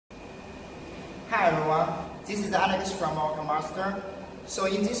Hi everyone, this is Alex from OCAMaster. So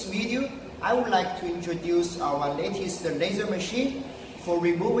in this video, I would like to introduce our latest laser machine for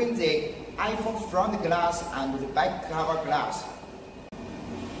removing the iPhone front glass and the back cover glass.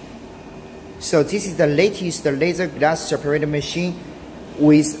 So this is the latest laser glass separator machine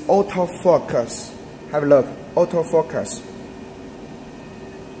with autofocus. Have a look, autofocus.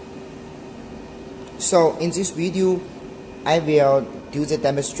 So in this video, I will do the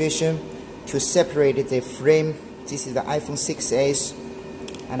demonstration to separate the frame. This is the iPhone 6s,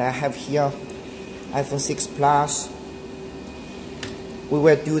 and I have here iPhone 6 Plus. We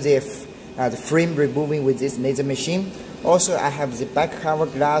will do the frame removing with this laser machine. Also, I have the back cover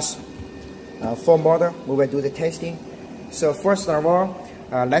glass full model. We will do the testing. So first of all,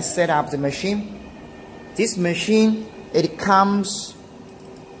 let's set up the machine. This machine, it comes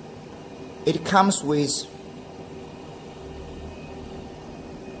with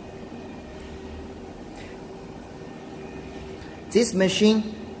this machine.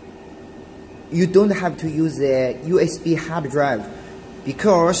 You don't have to use a USB hard drive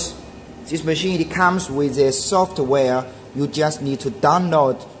because this machine, it comes with a software. You just need to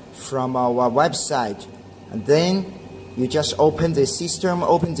download from our website, and then you just open the system,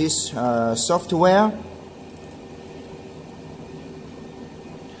 open this software.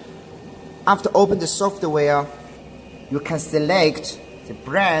 After open the software, you can select the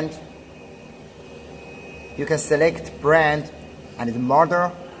brand. You can select brand and the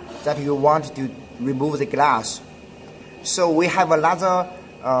model that you want to remove the glass. So we have another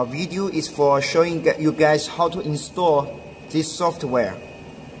video is for showing you guys how to install this software.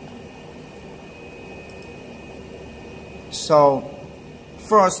 So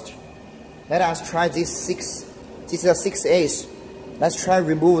first, let us try this This is a 6s. Let's try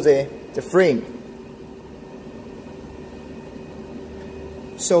remove the frame.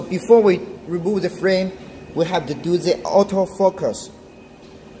 So before we remove the frame, we have to do the autofocus.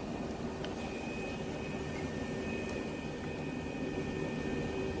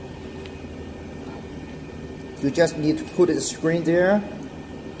 You just need to put the screen there,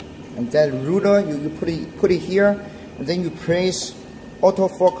 and then ruler you put it here, and then you press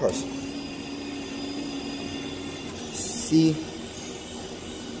autofocus. See?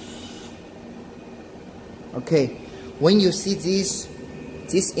 Okay, when you see this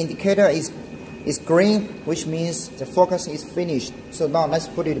indicator is green, which means the focus is finished. So now let's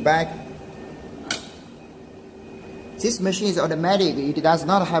put it back. This machine is automatic. It does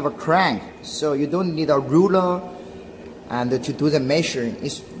not have a crank, so you don't need a ruler and to do the measuring.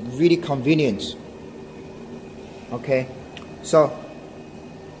 It's really convenient. Okay, so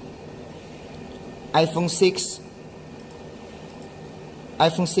iPhone 6s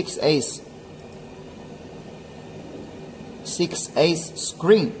 6s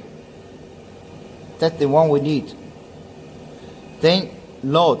screen. That's the one we need. Then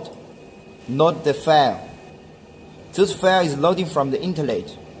load the file. This file is loading from the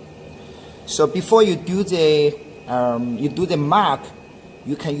internet. So before you do the mark,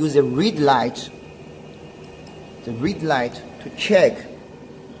 you can use a read light. The read light to check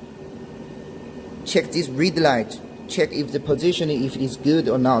this read light. Check if the positioning, if it is good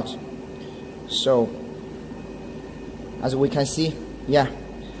or not. So as we can see, yeah,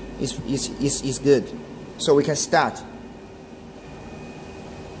 it's good. So we can start.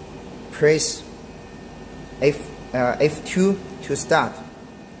 Press F2 to start.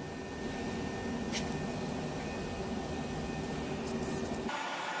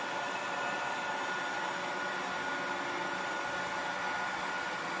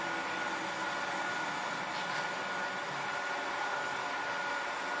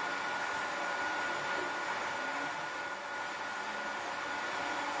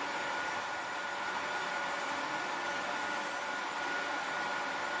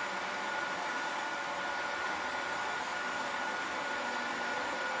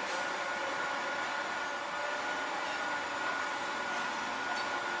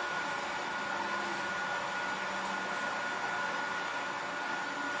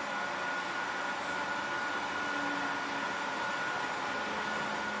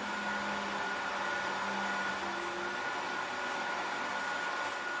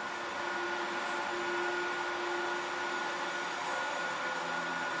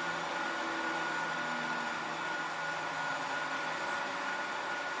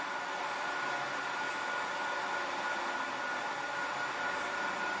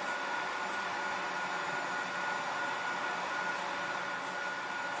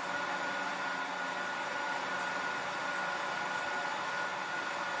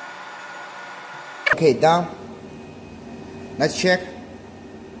 Okay, done. Let's check.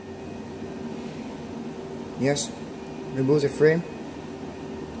 Yes, remove the frame.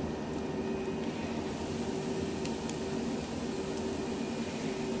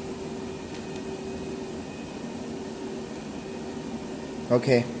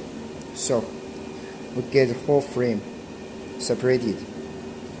 Okay, so we get the whole frame separated.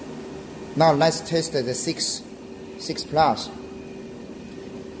 Now let's test the 6 Plus.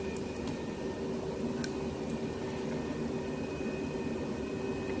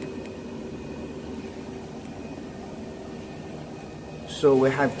 So we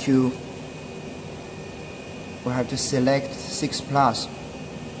have to select 6 Plus.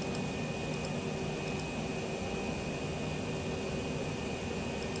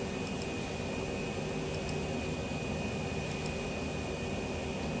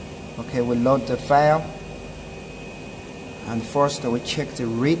 Okay, we load the file, and first we check the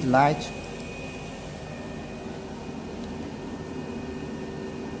read light.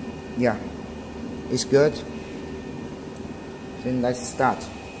 Yeah, it's good. Then let's start.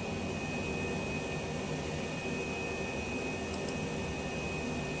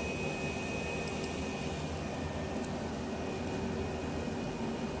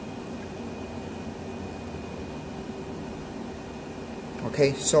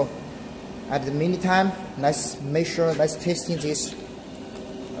 Okay, so at the meantime, let's testing this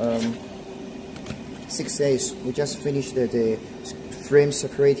 6As. We just finished the frame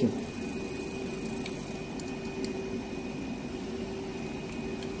separating.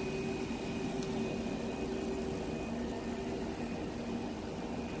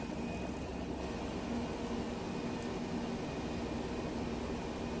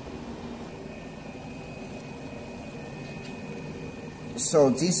 So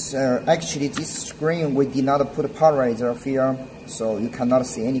this actually this screen we did not put a polarizer here, so you cannot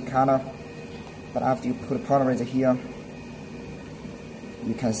see any color. But after you put a polarizer here,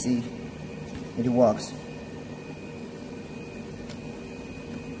 you can see it works.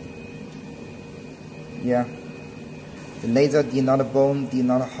 Yeah, the laser did not burn, did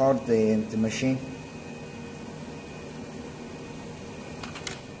not hurt the machine.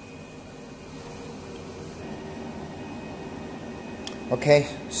 Okay,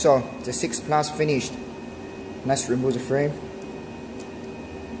 so the 6 Plus finished. Let's remove the frame.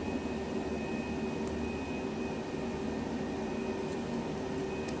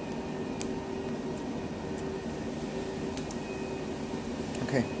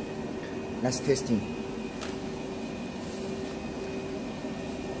 Okay, let's testing.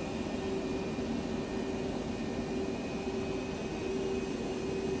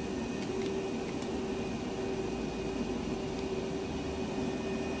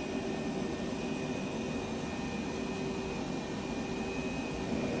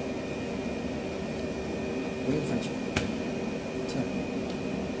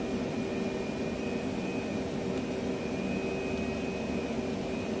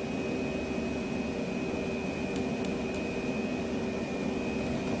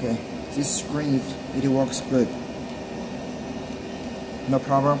 Okay, this screen, it works good. No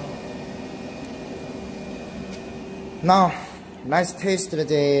problem. Now, let's test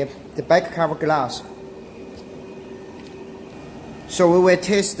the back cover glass. So we will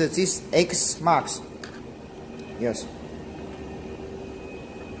test this X marks. Yes.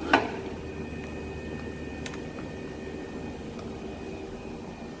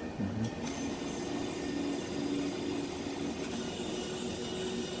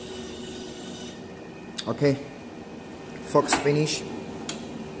 Okay, focus finish.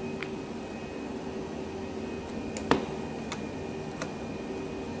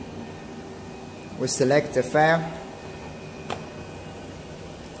 We select the file.